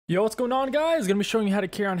Yo, what's going on, guys? Gonna be showing you how to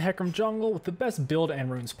carry on Hecarim jungle with the best build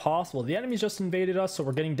and runes possible. The enemies just invaded us, so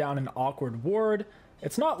we're getting down an awkward ward.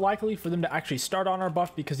 It's not likely for them to actually start on our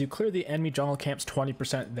buff because you clear the enemy jungle camps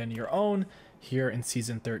 20% than your own here in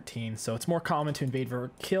Season 13. So it's more common to invade for a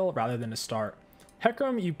kill rather than to start.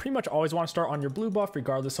 Hecarim, you pretty much always want to start on your blue buff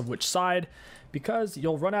regardless of which side because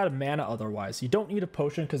you'll run out of mana otherwise. You don't need a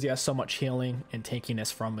potion because he has so much healing and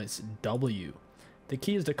tankiness from his W. The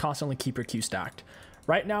key is to constantly keep your Q stacked.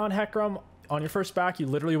 Right now in Hecarim, on your first back, you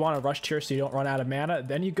literally want to rush tier so you don't run out of mana.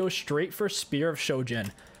 Then you go straight for Spear of Shojin.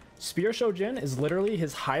 Spear of Shojin is literally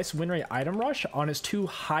his highest win rate item rush on his two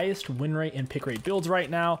highest win rate and pick rate builds right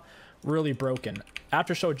now. Really broken.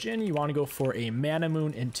 After Shojin, you want to go for a Mana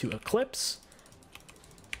Moon into Eclipse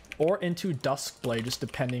or into Duskblade, just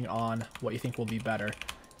depending on what you think will be better.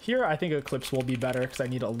 Here, I think Eclipse will be better because I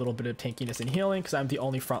need a little bit of tankiness and healing because I'm the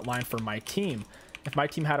only front line for my team. If my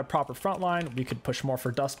team had a proper front line, we could push more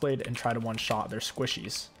for Duskblade and try to one-shot their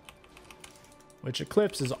squishies, which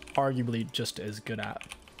Eclipse is arguably just as good at.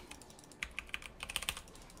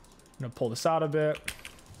 I'm going to pull this out a bit,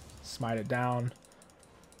 smite it down.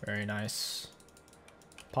 Very nice.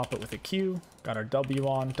 Pop it with a Q. Got our W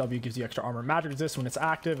on. W gives you extra armor magic resist when it's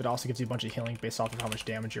active. It also gives you a bunch of healing based off of how much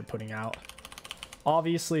damage you're putting out.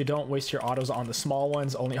 Obviously, don't waste your autos on the small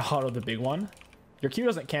ones, only auto the big one. Your Q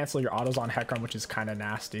doesn't cancel your autos on Hecarim, which is kind of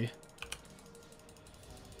nasty.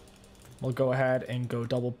 We'll go ahead and go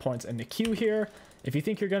double points into Q here. If you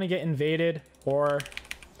think you're going to get invaded, or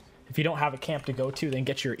if you don't have a camp to go to, then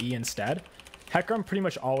get your E instead. Hecarim pretty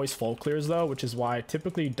much always full clears though, which is why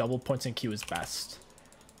typically double points in Q is best.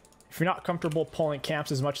 If you're not comfortable pulling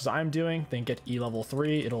camps as much as I'm doing, then get E level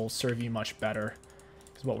 3. It'll serve you much better.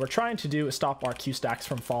 Because what we're trying to do is stop our Q stacks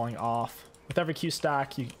from falling off. With every Q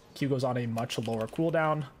stack, Q goes on a much lower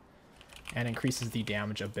cooldown and increases the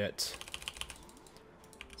damage a bit.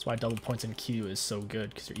 That's why double points in Q is so good,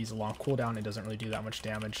 because your E's a long cooldown. It doesn't really do that much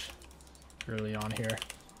damage early on here.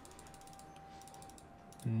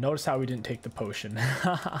 Notice how we didn't take the potion.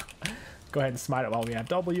 Go ahead and smite it while we have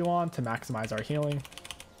W on to maximize our healing.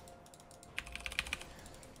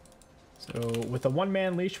 So with a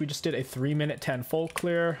one-man leash, we just did a 3-minute 10 full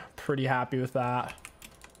clear. Pretty happy with that.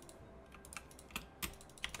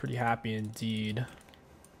 Pretty happy indeed.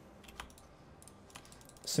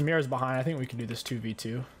 Samir's behind. I think we can do this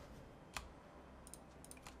 2v2.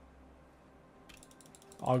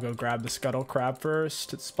 I'll go grab the Scuttle Crab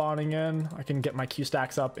first. It's spawning in. I can get my Q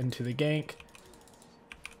stacks up into the gank.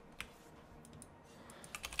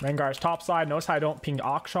 Rengar's top side. Notice how I don't ping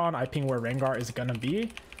Akshan. I ping where Rengar is going to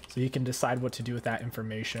be. So you can decide what to do with that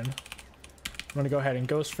information. I'm going to go ahead and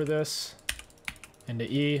ghost for this.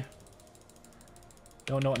 Into E.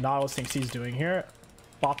 Don't know what Nautilus thinks he's doing here.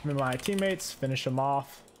 Bop him in my teammates. Finish him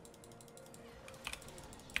off.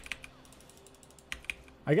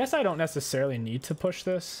 I guess I don't necessarily need to push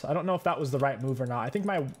this. I don't know if that was the right move or not. I think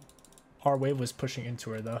our wave was pushing into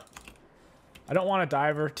her though. I don't want a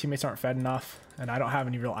diver. Teammates aren't fed enough. And I don't have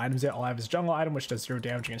any real items yet. All I have is jungle item, which does 0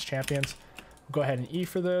 damage against champions. We'll go ahead and E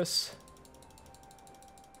for this.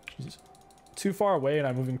 She's too far away and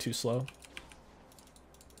I'm moving too slow.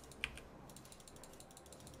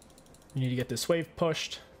 You need to get this wave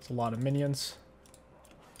pushed. It's a lot of minions.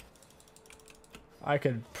 I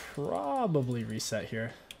could probably reset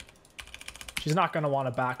here. She's not going to want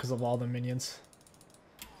to back because of all the minions.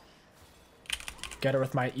 Get her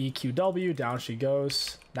with my EQW. Down she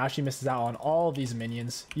goes. Now she misses out on all of these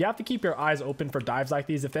minions. You have to keep your eyes open for dives like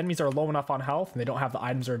these. If enemies are low enough on health and they don't have the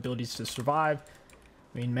items or abilities to survive.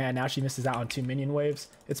 I mean, man, now she misses out on 2 minion waves.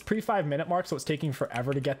 It's pre 5-minute mark, so it's taking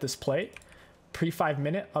forever to get this plate. Pre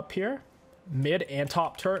 5-minute up here. Mid and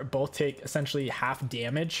top turret both take essentially half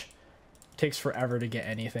damage. Takes forever to get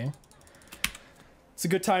anything. It's a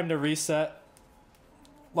good time to reset.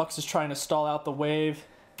 Lux is trying to stall out the wave.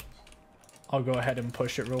 I'll go ahead and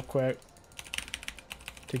push it real quick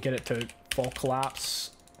to get it to full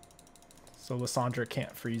collapse so Lissandra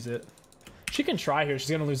can't freeze it. She can try here. She's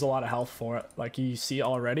going to lose a lot of health for it. Like you see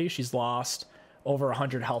already, she's lost over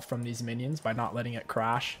 100 health from these minions by not letting it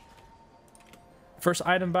crash. First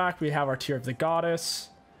item back, we have our Tear of the Goddess.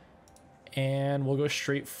 And we'll go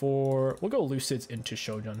straight for... We'll go Lucids into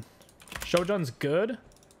Shojin. Shojin's good,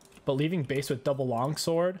 but leaving base with double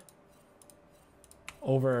longsword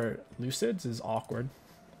over Lucids is awkward.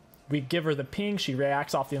 We give her the ping, she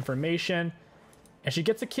reacts off the information, and she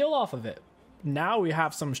gets a kill off of it. Now we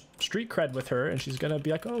have some street cred with her, and she's going to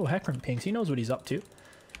be like, oh, Hecarim pings, he knows what he's up to.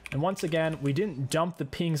 And once again, we didn't dump the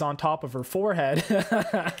pings on top of her forehead.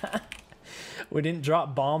 We didn't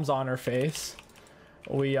drop bombs on her face.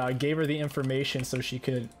 We gave her the information so she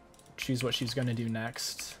could choose what she's going to do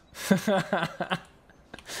next.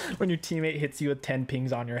 When your teammate hits you with 10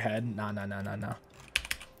 pings on your head. Nah, nah, nah, nah, nah.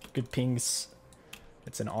 Good pings.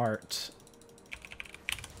 It's an art.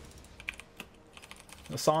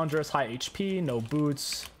 Lissandra's high HP, no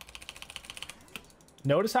boots.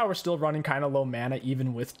 Notice how we're still running kind of low mana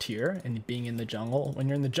even with tier and being in the jungle. When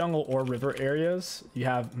you're in the jungle or river areas, you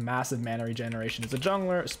have massive mana regeneration as a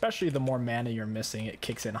jungler, especially the more mana you're missing, it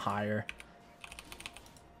kicks in higher.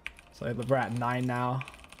 So we're at 9 now.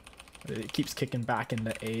 It keeps kicking back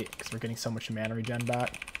into 8 because we're getting so much mana regen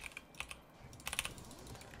back.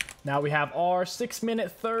 Now we have our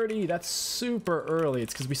 6-minute 30. That's super early.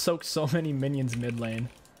 It's because we soaked so many minions mid lane.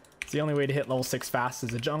 It's the only way to hit level 6 fast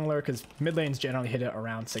as a jungler, because mid lanes generally hit it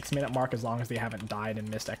around 6-minute mark as long as they haven't died and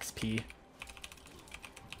missed XP.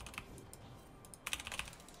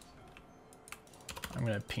 I'm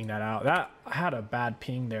gonna ping that out. That I had a bad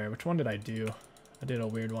ping there. Which one did I do? I did a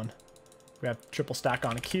weird one. We have triple stack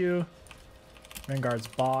on Q. Vanguard's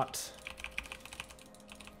bot.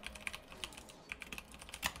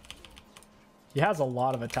 He has a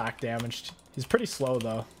lot of attack damage. He's pretty slow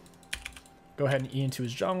though. Go ahead and E into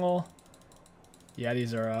his jungle. Yeah,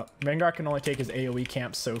 these are up. Vanguard can only take his AoE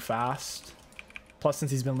camp so fast. Plus,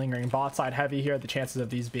 since he's been lingering bot side heavy here, the chances of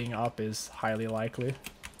these being up is highly likely.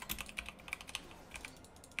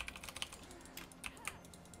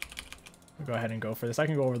 We'll go ahead and go for this. I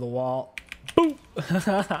can go over the wall. Boop!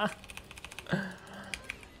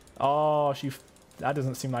 Oh, that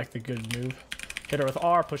doesn't seem like the good move. Hit her with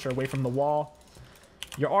R, push her away from the wall.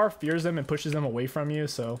 Your R fears them and pushes them away from you,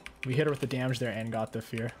 so we hit her with the damage there and got the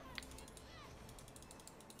fear.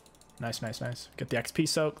 Nice, nice, nice. Get the XP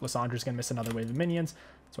soak. Lissandra's gonna miss another wave of minions.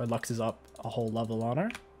 That's why Lux is up a whole level on her.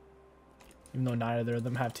 Even though neither of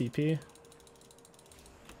them have TP.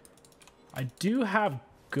 I do have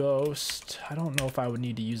Ghost. I don't know if I would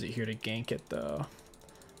need to use it here to gank it though.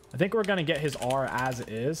 I think we're gonna get his R as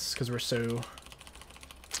is, because we're so...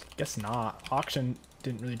 Guess not. Auction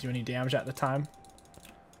didn't really do any damage at the time.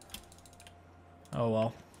 Oh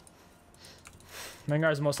well.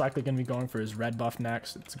 Vanguard's most likely going to be going for his red buff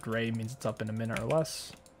next. It's gray, means it's up in a minute or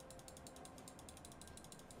less.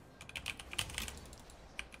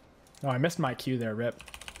 Oh, I missed my Q there, rip.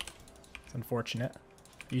 It's unfortunate.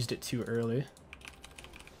 Used it too early.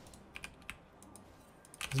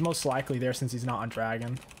 He's most likely there since he's not on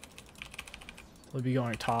dragon. He'll be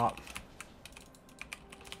going top.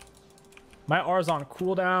 My R's on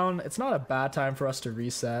cooldown. It's not a bad time for us to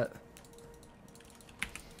reset.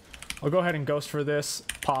 I'll go ahead and ghost for this.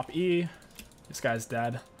 Pop E. This guy's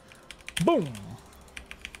dead. Boom!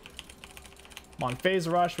 I'm on phase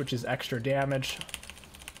rush, which is extra damage.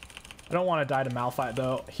 I don't want to die to Malphite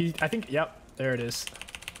though. I think, yep, there it is.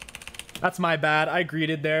 That's my bad. I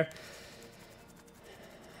greeted there.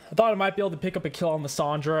 I thought I might be able to pick up a kill on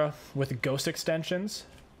Lissandra with ghost extensions,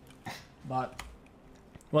 but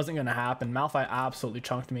it wasn't going to happen. Malphite absolutely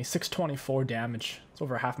chunked me. 624 damage. It's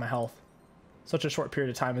over half my health. Such a short period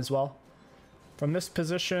of time as well. From this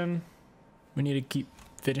position, we need to keep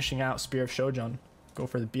finishing out Spear of Shojun. Go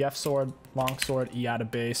for the BF sword, long sword, E out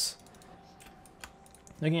of base.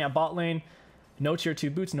 Looking at bot lane, no tier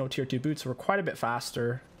 2 boots, no tier 2 boots. We're quite a bit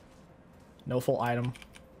faster. No full item.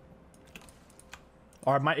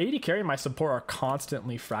 My AD carry and my support are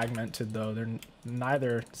constantly fragmented though. They're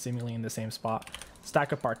neither seemingly in the same spot.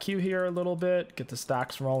 Stack up our Q here a little bit. Get the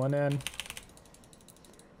stacks rolling in.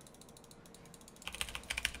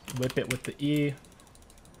 Whip it with the E.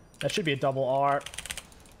 That should be a double R.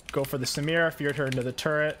 Go for the Samira. Feared her into the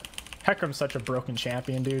turret. Hecarim's such a broken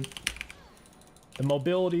champion, dude. The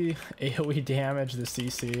mobility, AoE damage, the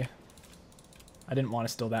CC. I didn't want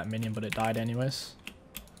to steal that minion, but it died anyways.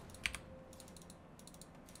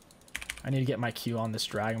 I need to get my Q on this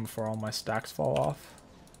dragon before all my stacks fall off.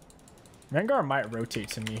 Vanguard might rotate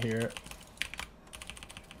to me here.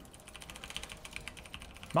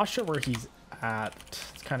 Not sure where he's at.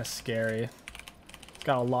 It's kind of scary. He's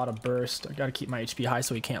got a lot of burst. I gotta keep my HP high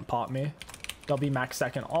so he can't pop me. W max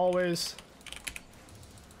second always.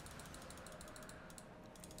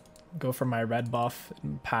 Go for my red buff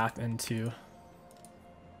and path into.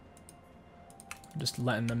 Just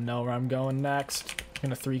letting them know where I'm going next. I'm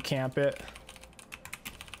gonna 3 camp it.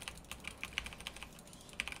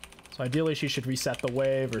 So ideally she should reset the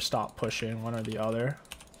wave or stop pushing, one or the other.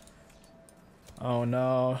 Oh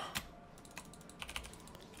no.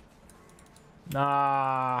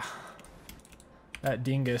 Nah. That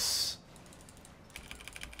dingus.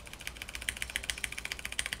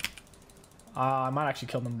 I might actually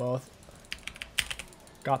kill them both.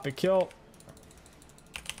 Got the kill.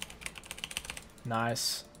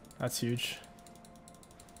 Nice. That's huge.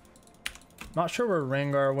 Not sure where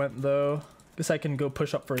Rengar went though. Guess I can go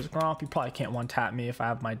push up for his Gromp. He probably can't one tap me if I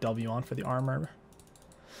have my W on for the armor.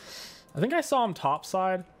 I think I saw him top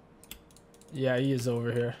side. Yeah, he is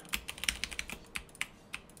over here.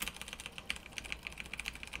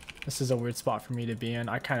 This is a weird spot for me to be in.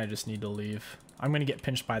 I kind of just need to leave. I'm going to get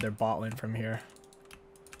pinched by their bot lane from here.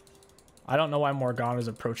 I don't know why Morgana's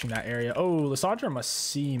approaching that area. Oh, Lissandra must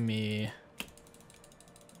see me.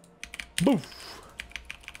 Boof.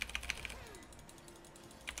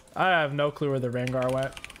 I have no clue where the Rengar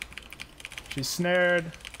went. She's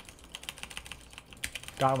snared.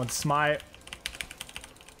 Got him with smite.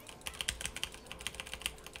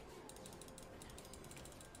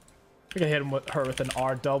 We can hit him with her with an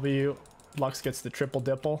RW. Lux gets the triple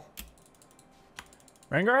dipple.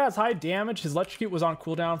 Rengar has high damage. His electrocute was on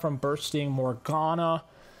cooldown from bursting Morgana.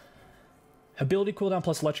 Ability cooldown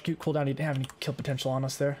plus electrocute cooldown. He didn't have any kill potential on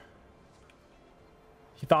us there.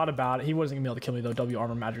 He thought about it. He wasn't gonna be able to kill me though. W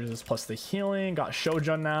armor matters plus the healing. Got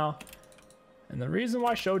Shojun now. And the reason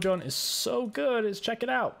why Shojun is so good is check it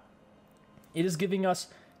out. It is giving us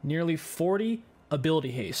nearly 40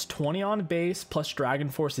 ability haste. 20 on base plus Dragon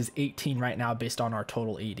Force is 18 right now based on our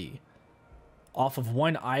total AD. Off of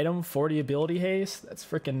one item, 40 ability haste. That's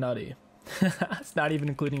freaking nutty. That's not even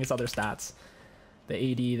including his other stats. The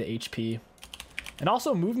AD, the HP. And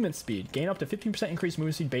also movement speed. Gain up to 15% increased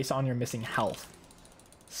movement speed based on your missing health.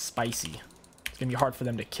 Spicy. It's gonna be hard for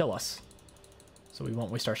them to kill us. So we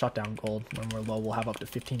won't waste our shutdown gold. When we're low, we'll have up to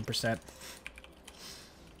 15%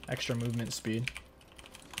 extra movement speed.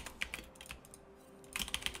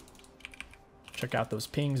 Check out those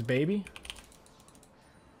pings, baby.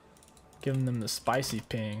 Giving them the spicy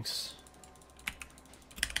pings.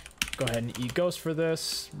 Go ahead and eat Ghost for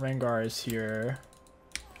this. Rengar is here.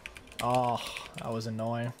 Oh, that was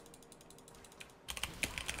annoying.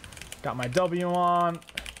 Got my W on.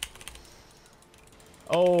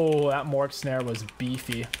 Oh, that Morg snare was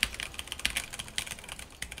beefy.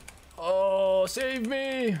 Oh, save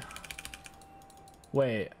me.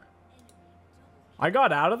 Wait. I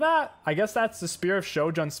got out of that? I guess that's the Spear of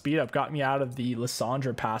Shojun speed up got me out of the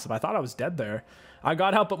Lissandra passive. I thought I was dead there. I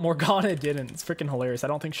got out, but Morgana didn't. It's freaking hilarious. I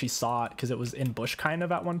don't think she saw it because it was in bush kind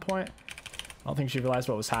of at one point. I don't think she realized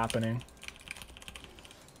what was happening.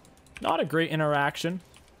 Not a great interaction.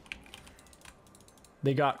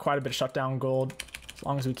 They got quite a bit of shutdown gold. As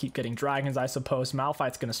long as we keep getting dragons, I suppose.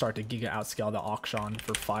 Malphite's going to start to giga outscale the Akshan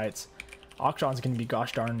for fights. Akshan's going to be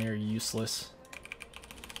gosh darn near useless.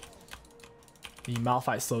 The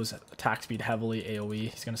Malphite slows attack speed heavily, AoE.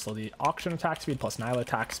 He's going to slow the Akshan attack speed plus Nyla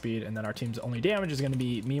attack speed, and then our team's only damage is going to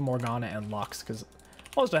be me, Morgana, and Lux, because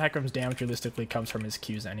most of Hecarim's damage realistically comes from his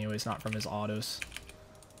Qs anyways, not from his autos.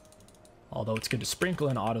 Although it's good to sprinkle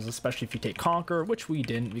in autos, especially if you take Conquer, which we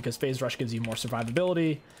didn't, because Phase Rush gives you more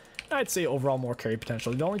survivability. I'd say overall more carry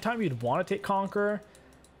potential. The only time you'd want to take Conquer,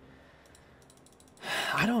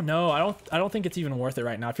 I don't know. I don't think it's even worth it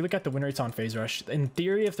right now. If you look at the win rates on Phase Rush, in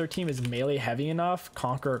theory, if their team is melee heavy enough,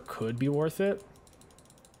 Conquer could be worth it.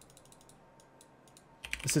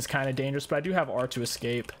 This is kind of dangerous, but I do have R to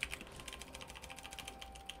escape.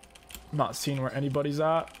 I'm not seeing where anybody's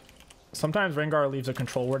at. Sometimes Rengar leaves a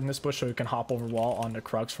control word in this bush so he can hop over wall onto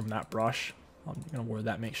Krugs from that brush. I'm gonna word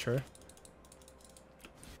that, make sure.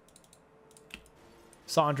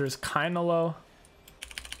 Sandra's kind of low.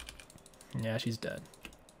 Yeah, she's dead.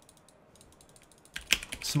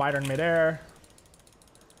 Smiter in midair.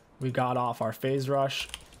 We got off our Phase Rush.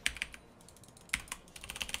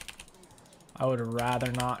 I would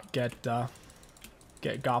rather not get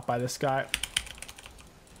got by this guy.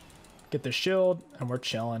 Get the shield, and we're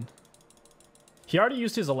chilling. He already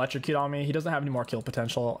used his electrocute on me. He doesn't have any more kill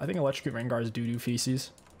potential. I think electrocute Rengar is doo-doo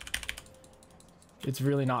feces. It's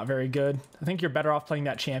really not very good. I think you're better off playing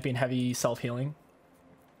that champion heavy self-healing.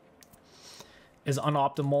 As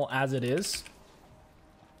unoptimal as it is.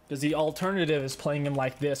 Because the alternative is playing him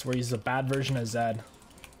like this, where he's a bad version of Zed.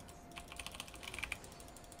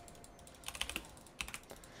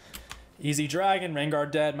 Easy dragon,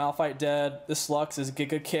 Rengar dead, Malphite dead. This Lux is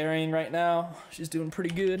giga carrying right now. She's doing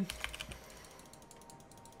pretty good.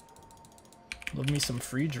 Love me some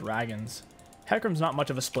free dragons. Hecarim's not much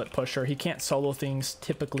of a split pusher. He can't solo things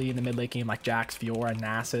typically in the mid late game like Jax, Fiora, and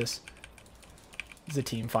Nasus. He's a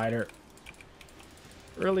team fighter.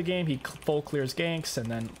 Early game, he full clears ganks, and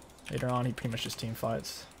then later on, he pretty much just team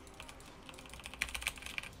fights.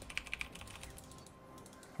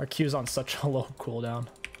 Our Q's on such a low cooldown.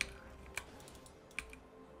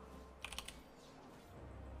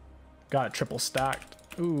 Got it triple stacked.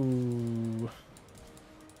 Ooh.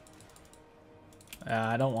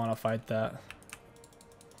 I don't want to fight that.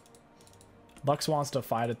 Lux wants to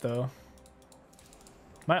fight it though.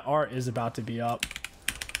 My art is about to be up.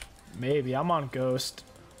 Maybe. I'm on Ghost.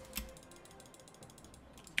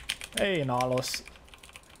 Hey, Nautilus.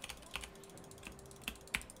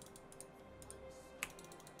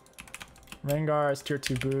 Rengar is tier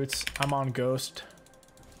 2 boots. I'm on Ghost.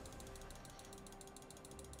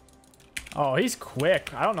 Oh, he's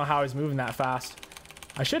quick. I don't know how he's moving that fast.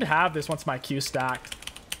 I should have this once my Q stacked.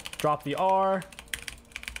 Drop the R.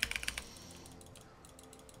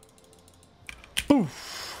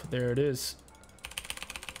 Boof. There it is.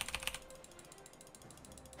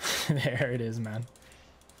 There it is, man.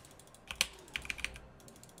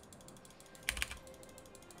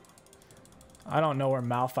 I don't know where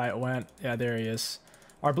Malphite went. Yeah, there he is.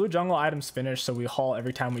 Our blue jungle item's finished, so we haul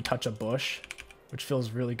every time we touch a bush, which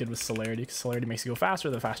feels really good with celerity, because celerity makes you go faster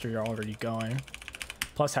the faster you're already going.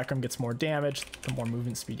 Plus Hecarim gets more damage the more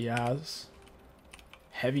movement speed he has.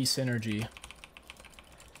 Heavy synergy.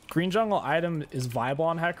 Green jungle item is viable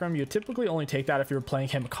on Hecarim. You typically only take that if you're playing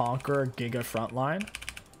him Conquer Giga Frontline,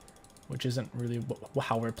 which isn't really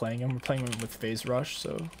how we're playing him. We're playing him with Phase Rush,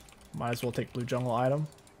 so might as well take blue jungle item.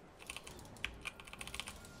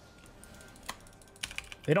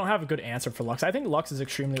 They don't have a good answer for Lux. I think Lux is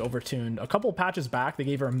extremely overtuned. A couple patches back, they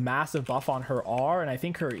gave her a massive buff on her R, and I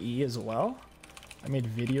think her E as well. I made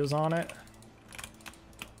videos on it.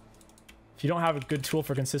 If you don't have a good tool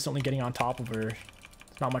for consistently getting on top of her,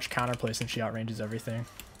 it's not much counterplay since she outranges everything.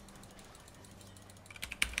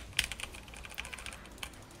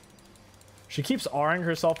 She keeps R'ing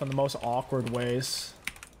herself in the most awkward ways.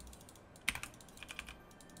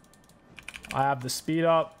 I have the speed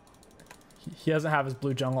up. He doesn't have his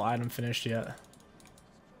blue jungle item finished yet.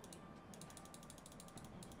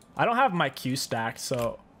 I don't have my Q stacked,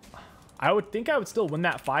 so I would think I would still win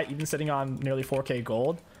that fight even sitting on nearly 4k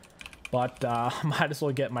gold. But might as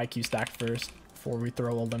well get my Q stacked first before we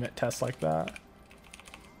throw a limit test like that.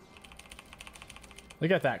 Look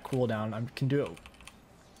at that cooldown. I can do it.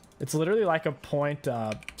 It's literally like a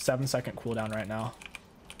 0.7 second cooldown right now.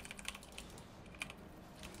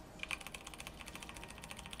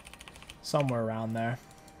 Somewhere around there.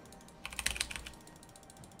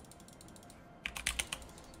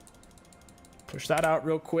 Push that out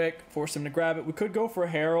real quick. Force him to grab it. We could go for a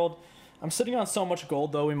Herald. I'm sitting on so much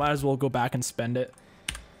gold though. We might as well go back and spend it.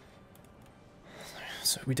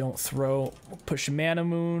 So we don't throw. We'll push Mana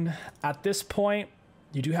Moon. At this point,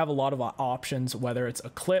 you do have a lot of options. Whether it's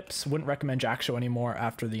Eclipse. Wouldn't recommend Jack Show anymore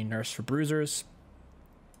after the nerfs for bruisers.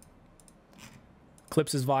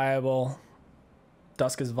 Eclipse is viable.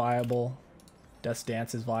 Dusk is viable. Death's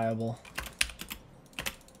Dance is viable.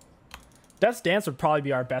 Death's Dance would probably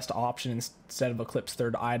be our best option instead of Eclipse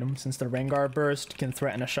third item, since the Rengar burst can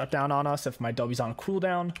threaten a shutdown on us if my W's on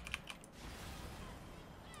cooldown.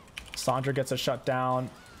 Sandra gets a shutdown.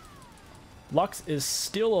 Lux is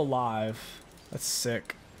still alive. That's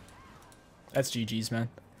sick. That's GG's, man.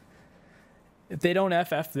 If they don't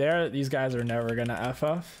FF there, these guys are never gonna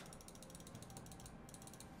FF.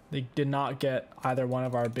 They did not get either one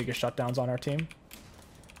of our biggest shutdowns on our team.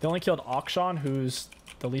 They only killed Akshan, who's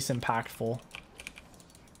the least impactful.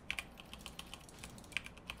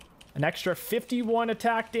 An extra 51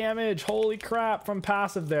 attack damage. Holy crap, from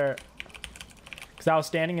passive there. Because I was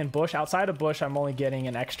standing in bush. Outside of bush, I'm only getting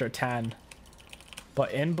an extra 10.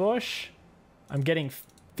 But in bush, I'm getting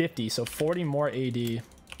 50, so 40 more AD.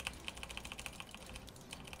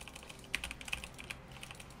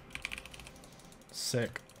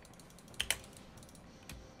 Sick.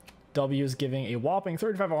 W is giving a whopping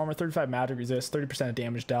 35 armor, 35 magic resist, 30% of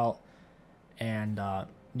damage dealt, and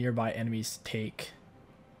nearby enemies take.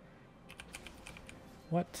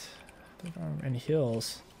 What? And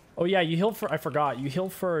heals. Oh yeah, you heal for, I forgot, you heal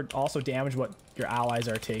for also damage what your allies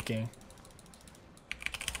are taking.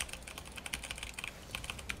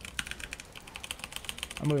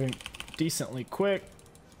 I'm moving decently quick.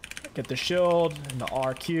 Get the shield and the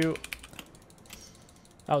RQ.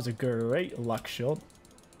 That was a great luck shield.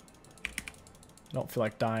 I don't feel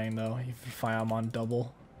like dying though. Even if I am on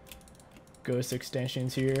double ghost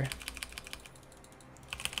extensions here.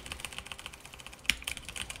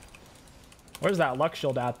 Where's that luck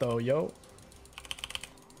shield at though, yo?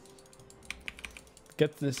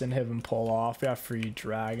 Get this inhib and pull off. We got free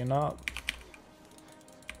dragon up.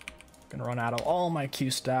 Gonna run out of all my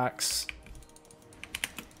Q stacks.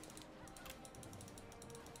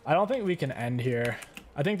 I don't think we can end here.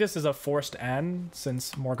 I think this is a forced end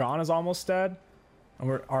since Morgana's almost dead.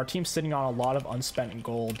 And our team's sitting on a lot of unspent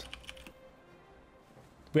gold.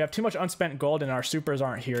 We have too much unspent gold and our supers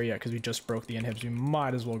aren't here yet because we just broke the inhibs. We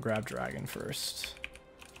might as well grab dragon first.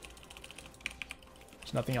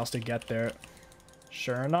 There's nothing else to get there.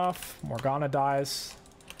 Sure enough, Morgana dies.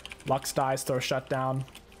 Lux dies, throw shutdown.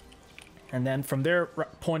 And then from their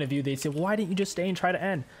point of view, they'd say, well, why didn't you just stay and try to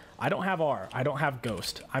end? I don't have R. I don't have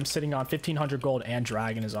Ghost. I'm sitting on 1,500 gold and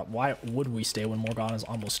Dragon is up. Why would we stay when Morgana's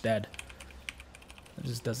almost dead? It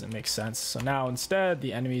just doesn't make sense. So now instead,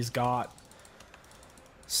 the enemy's got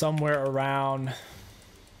somewhere around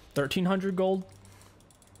 1,300 gold.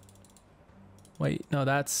 Wait, no,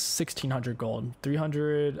 that's 1,600 gold.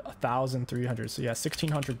 300, 1,300. So yeah,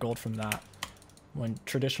 1,600 gold from that. When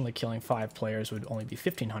traditionally killing 5 players would only be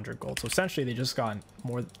 1,500 gold. So essentially they just got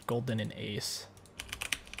more gold than an ace.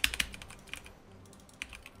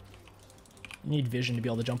 You need vision to be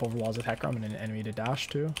able to jump over walls with Hecarim and an enemy to dash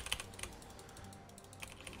to.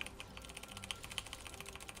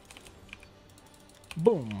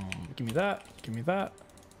 Boom. Give me that. Give me that.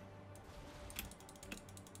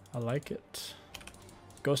 I like it.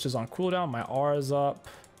 Ghost is on cooldown. My R is up.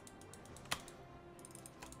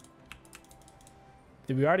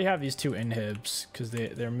 Did we already have these 2 inhibs? Because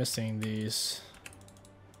they're missing these.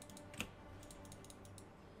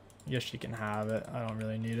 I guess you can have it. I don't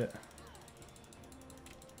really need it.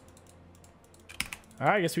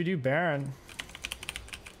 Alright, I guess we do Baron.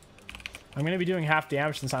 I'm going to be doing half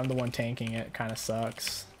damage since I'm the one tanking it. Kind of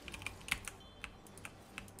sucks.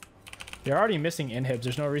 They're already missing inhibs.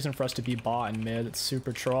 There's no reason for us to be bot and mid. It's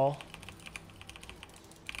super troll.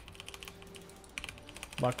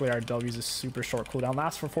 Luckily, our W is a super short cooldown.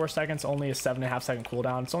 Lasts for 4 seconds. Only a 7.5 second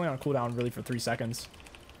cooldown. It's only on cooldown really for 3 seconds.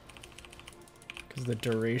 Because of the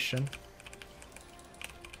duration.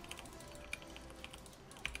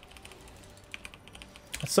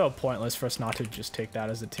 It's so pointless for us not to just take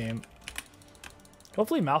that as a team.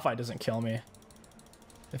 Hopefully Malphite doesn't kill me.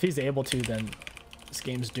 If he's able to, then this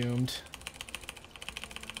game's doomed.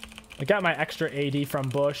 I got my extra AD from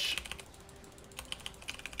Bush.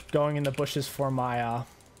 Going in the bushes for my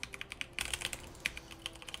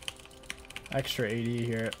extra AD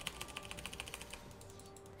here.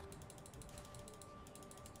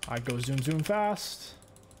 I go zoom fast.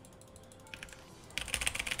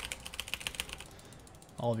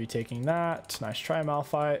 All of you taking that. Nice try,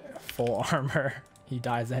 Malphite. Full armor. He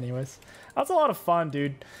dies anyways. That's a lot of fun,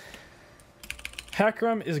 dude.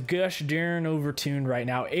 Hecarim is gosh darn overtuned right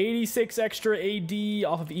now. 86 extra AD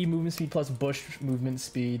off of E movement speed plus Bush movement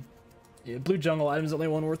speed. Yeah, blue jungle item is the only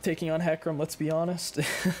one worth taking on Hecarim, let's be honest.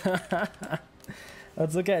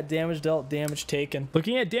 Let's look at damage dealt, damage taken.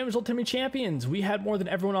 Looking at damage dealt enemy champions, we had more than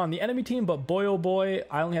everyone on the enemy team, but boy oh boy,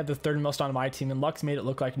 I only had the 3rd most on my team, and Lux made it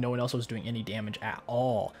look like no one else was doing any damage at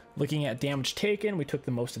all. Looking at damage taken, we took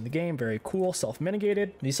the most in the game. Very cool.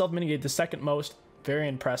 Self-mitigated. We self-mitigated the 2nd most. Very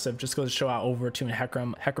impressive. Just goes to show how overtuned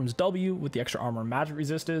Hecarim's W with the extra armor and magic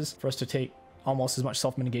resist is for us to take almost as much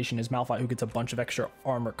self-mitigation as Malphite, who gets a bunch of extra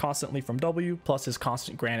armor constantly from W, plus his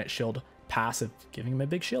constant granite shield passive, giving him a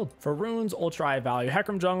big shield. For runes, ultra high value.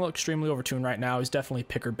 Hecarim jungle, extremely overtuned right now. He's definitely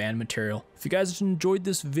picker band material. If you guys enjoyed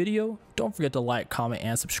this video, don't forget to like, comment,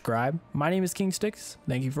 and subscribe. My name is King Sticks.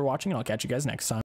 Thank you for watching, and I'll catch you guys next time.